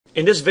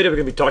In this video, we're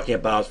going to be talking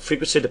about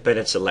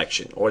frequency-dependent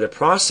selection, or the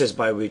process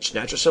by which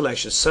natural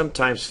selection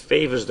sometimes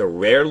favors the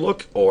rare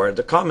look or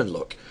the common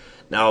look.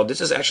 Now,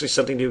 this is actually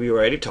something that we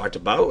already talked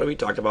about when we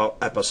talked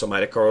about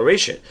Somatic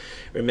Coloration.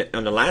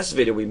 On the last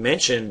video, we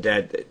mentioned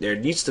that there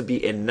needs to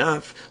be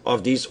enough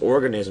of these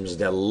organisms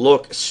that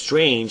look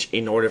strange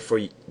in order for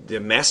the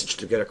message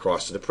to get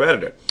across to the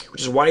predator,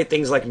 which is why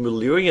things like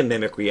Mullerian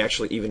mimicry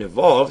actually even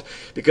evolved,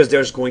 because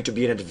there's going to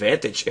be an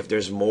advantage if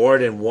there's more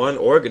than one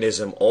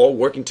organism all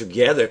working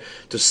together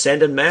to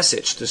send a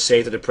message to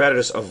say to the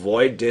predators,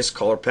 avoid this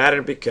color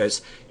pattern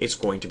because it's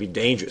going to be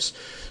dangerous.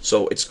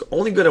 So it's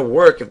only going to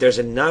work if there's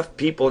enough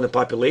people in the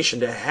population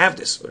that have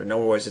this. In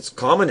other words, it's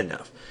common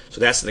enough. So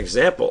that's an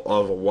example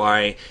of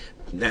why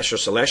natural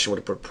selection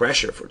would put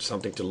pressure for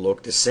something to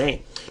look the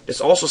same.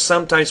 There's also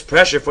sometimes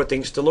pressure for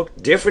things to look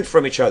different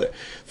from each other,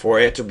 for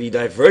it to be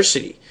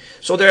diversity.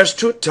 So there's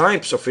two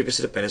types of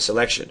frequency-dependent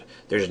selection.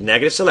 There's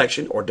negative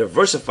selection, or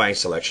diversifying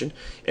selection,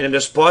 and then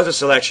there's positive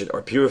selection,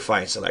 or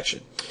purifying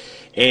selection.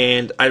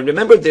 And I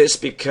remember this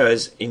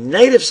because in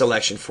native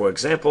selection, for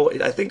example,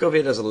 I think of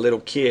it as a little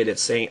kid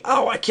that's saying,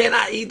 oh, I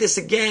cannot eat this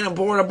again, I'm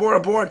bored, I'm bored,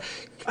 I'm bored,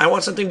 I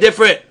want something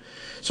different.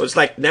 So it's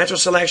like natural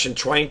selection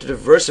trying to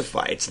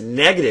diversify. It's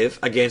negative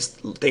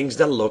against things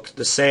that look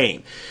the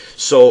same.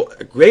 So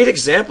a great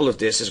example of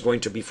this is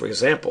going to be, for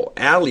example,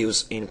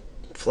 alleles in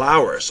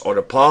flowers or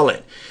the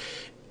pollen.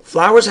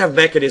 Flowers have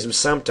mechanisms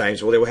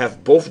sometimes where they will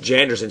have both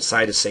genders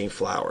inside the same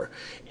flower.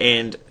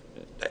 And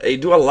they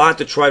do a lot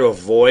to try to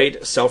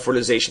avoid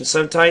self-fertilization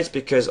sometimes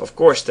because, of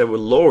course, that will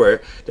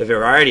lower the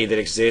variety that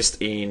exists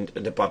in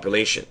the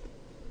population.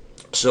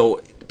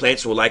 So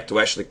plants will like to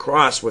actually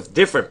cross with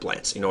different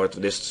plants in order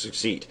for this to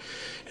succeed.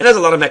 And there's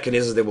a lot of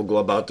mechanisms that will go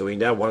about doing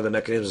that. One of the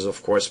mechanisms is,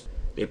 of course,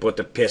 they put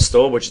the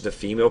pistil, which is the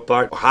female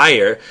part,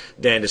 higher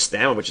than the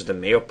stem, which is the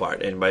male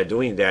part. And by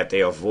doing that,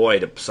 they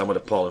avoid some of the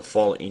pollen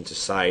falling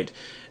inside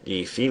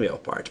the female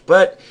part.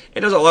 And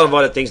there's a lot of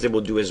other things they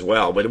will do as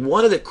well. But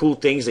one of the cool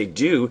things they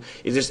do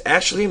is there's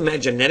actually a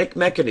genetic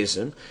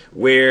mechanism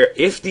where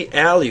if the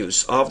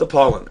alleles of the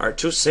pollen are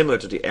too similar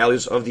to the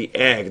alleles of the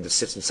egg that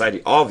sits inside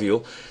the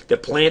ovule, the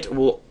plant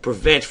will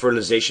prevent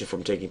fertilization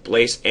from taking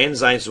place.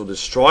 Enzymes will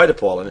destroy the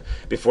pollen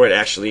before it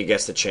actually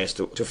gets the chance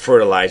to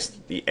fertilize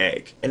the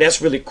egg. And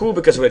that's really cool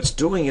because what it's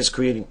doing is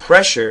creating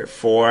pressure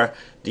for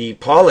the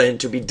pollen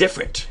to be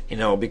different.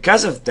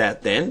 Because of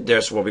that, then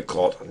there's what we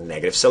call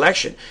negative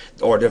selection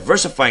or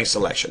diversifying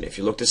selection. If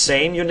you look the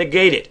same, you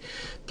negate it.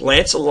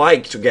 Plants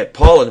like to get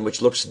pollen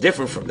which looks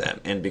different from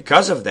them, and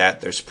because of that,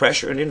 there's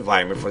pressure in the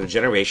environment for the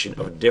generation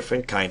of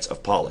different kinds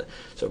of pollen.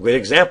 So a great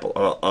example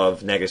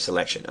of negative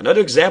selection.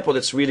 Another example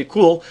that's really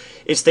cool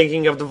is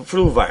thinking of the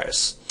flu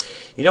virus.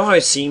 You know how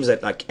it seems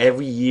that like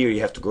every year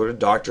you have to go to the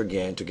doctor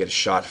again to get a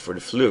shot for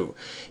the flu.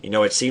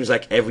 It seems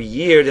like every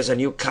year there's a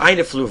new kind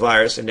of flu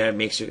virus and that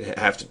makes you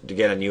have to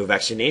get a new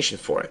vaccination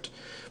for it.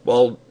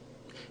 Well,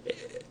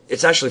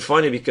 it's actually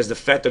funny because the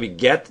fact that we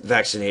get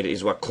vaccinated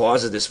is what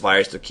causes this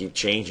virus to keep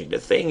changing. The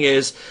thing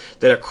is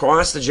that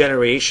across the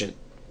generation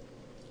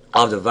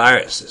of the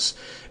viruses,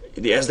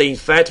 as they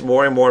infect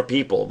more and more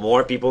people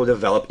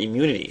develop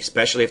immunity,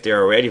 especially if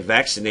they're already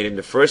vaccinated in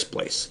the first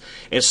place.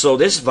 And so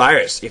this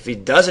virus, if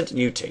it doesn't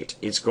mutate,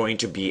 it's going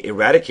to be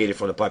eradicated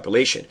from the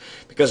population.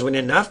 Because when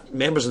enough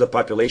members of the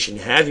population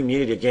have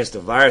immunity against the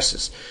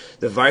viruses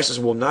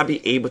will not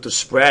be able to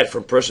spread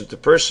from person to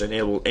person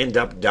and will end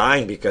up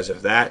dying because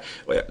of that.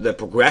 The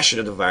progression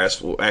of the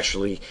virus will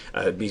actually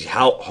be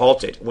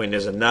halted when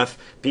there's enough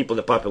people in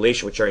the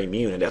population which are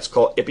immune. And that's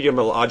called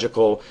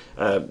epidemiological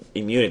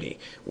immunity.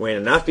 When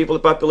enough people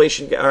in the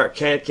population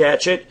can't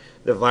catch it,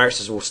 the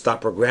viruses will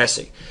stop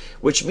progressing,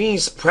 which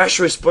means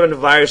pressure is put on the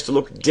virus to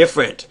look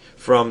different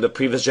from the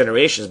previous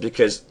generations,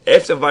 because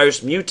if the virus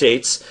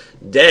mutates,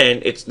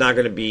 then it's not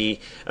going to be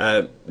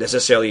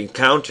necessarily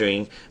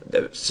encountering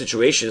the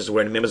situations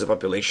where the members of the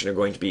population are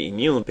going to be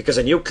immune, because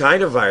a new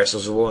kind of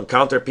viruses will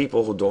encounter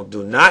people who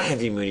do not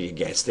have immunity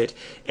against it,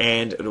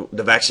 and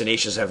the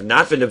vaccinations have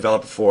not been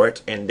developed for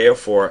it, and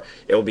therefore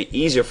it will be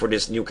easier for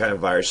this new kind of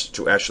virus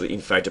to actually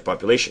infect the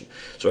population.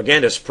 So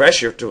again, there's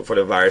pressure for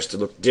the virus to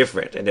look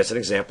different, and that's an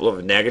example of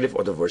a negative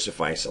or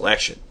diversifying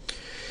selection.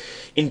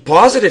 In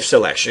positive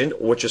selection,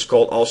 which is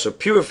called also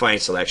purifying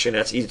selection,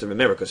 that's easy to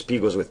remember because P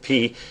goes with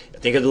P.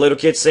 Think of the little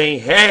kid saying,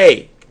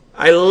 hey,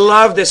 I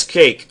love this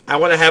cake. I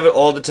want to have it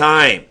all the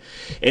time.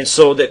 And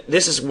so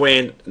this is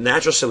when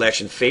natural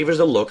selection favors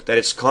the look that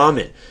is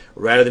common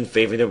rather than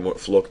favoring the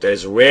look that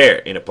is rare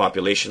in a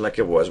population like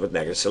it was with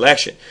negative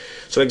selection.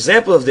 So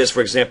example of this,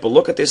 for example,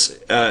 look at this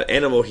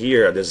animal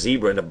here, the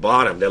zebra in the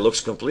bottom, that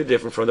looks completely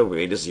different from the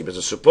way the zebras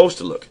are supposed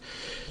to look.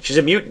 She's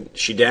a mutant.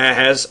 She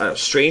has a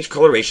strange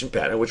coloration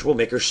pattern which will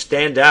make her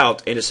stand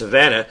out in the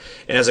savannah,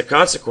 and as a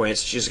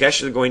consequence, she's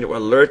actually going to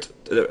alert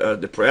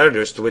the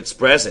predators to its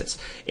presence,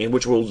 in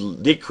which will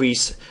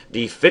decrease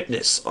the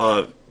fitness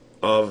of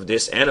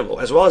this animal,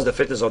 as well as the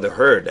fitness of the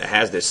herd that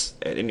has this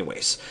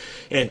anyways.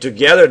 And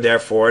together,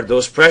 therefore,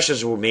 those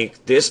pressures will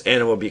make this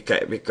animal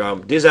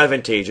become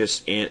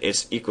disadvantageous in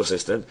its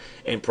ecosystem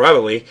and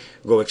probably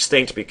go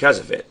extinct because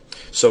of it.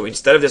 So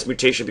instead of this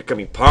mutation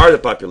becoming part of the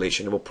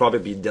population, it will probably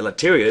be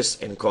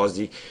deleterious and cause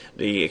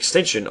the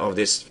extinction of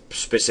this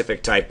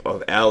specific type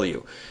of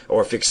allele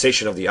or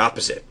fixation of the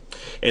opposite.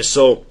 And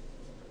so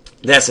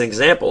that's an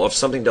example of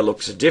something that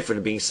looks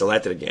different being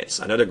selected against.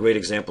 Another great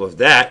example of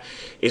that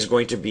is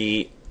going to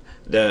be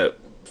the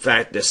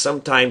fact that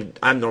sometimes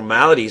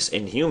abnormalities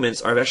in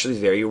humans are actually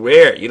very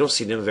rare. You don't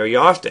see them very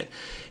often.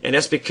 And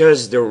that's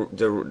because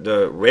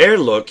the rare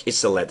look is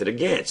selected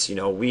against.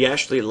 We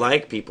actually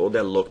like people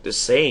that look the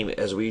same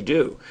as we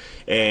do.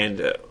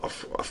 And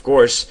of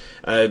course,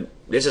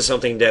 this is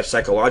something that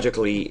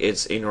psychologically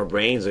it's in our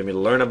brains and we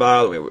learn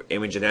about,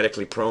 and we're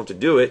genetically prone to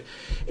do it.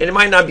 And it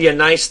might not be a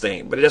nice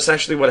thing, but that's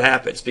actually what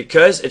happens.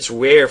 Because it's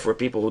rare for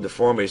people with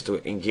deformities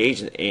to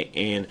engage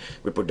in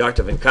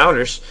reproductive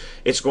encounters,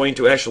 it's going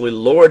to actually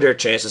lower their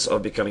chances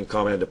of becoming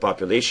common in the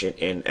population.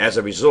 And as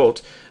a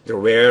result, the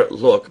rare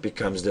look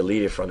becomes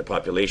deleted from the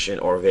population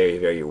or very,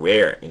 very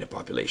rare in the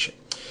population.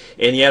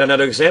 And yet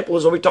another example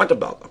is what we talked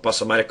about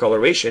somatic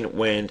coloration,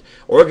 when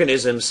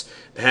organisms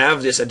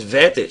have this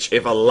advantage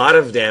if a lot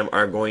of them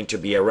are going to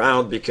be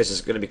around, because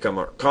it's going to become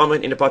more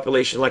common in the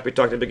population. Like we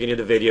talked at the beginning of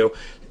the video,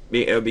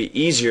 it'll be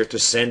easier to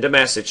send a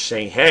message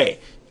saying, hey,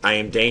 I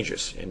am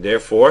dangerous, and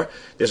therefore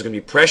there's going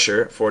to be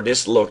pressure for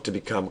this look to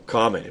become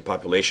common in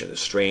population, a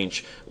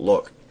strange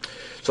look.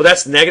 So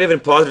that's negative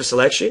and positive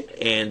selection,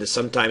 and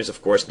sometimes,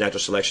 of course, natural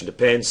selection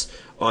depends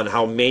on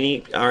how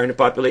many are in the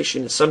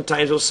population.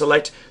 Sometimes we'll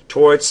select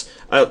towards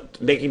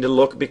making the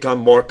look become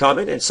more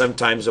common, and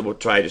sometimes it will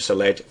try to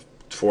select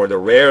for the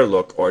rare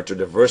look or to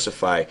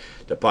diversify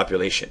the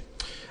population.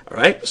 All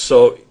right,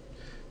 so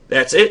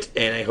that's it,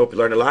 and I hope you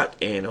learned a lot.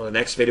 And on the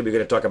next video, we're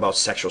going to talk about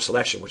sexual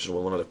selection, which is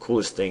one of the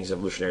coolest things in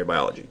evolutionary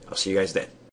biology. I'll see you guys then.